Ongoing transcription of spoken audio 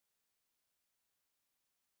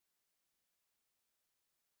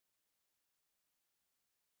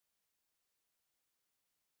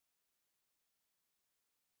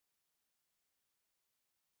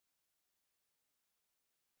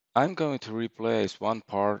I'm going to replace one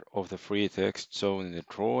part of the free text shown in the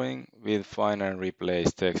drawing with find and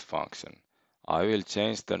replace text function. I will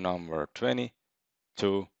change the number 20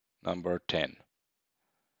 to number 10.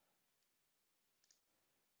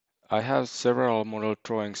 I have several model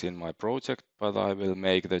drawings in my project, but I will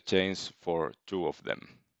make the change for 2 of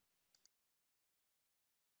them.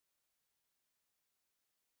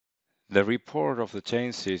 The report of the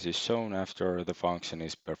changes is shown after the function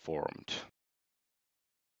is performed.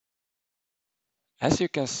 As you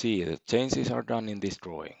can see, the changes are done in this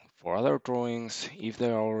drawing. For other drawings, if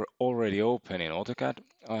they are already open in AutoCAD,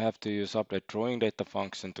 I have to use update drawing data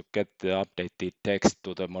function to get the updated text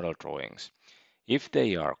to the model drawings. If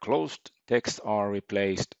they are closed, texts are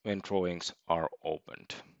replaced when drawings are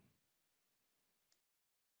opened.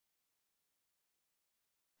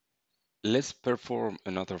 Let's perform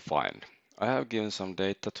another find. I have given some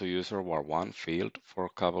data to user var1 field for a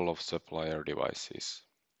couple of supplier devices.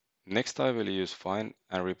 Next, I will use find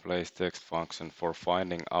and replace text function for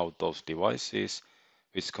finding out those devices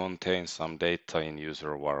which contain some data in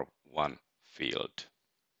user var1 field.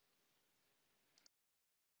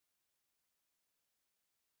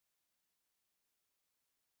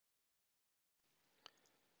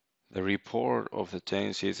 The report of the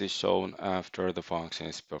changes is shown after the function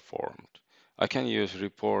is performed. I can use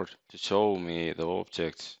report to show me the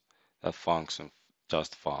objects that function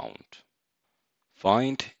just found.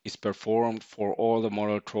 Find is performed for all the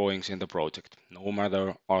model drawings in the project, no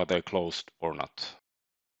matter are they closed or not.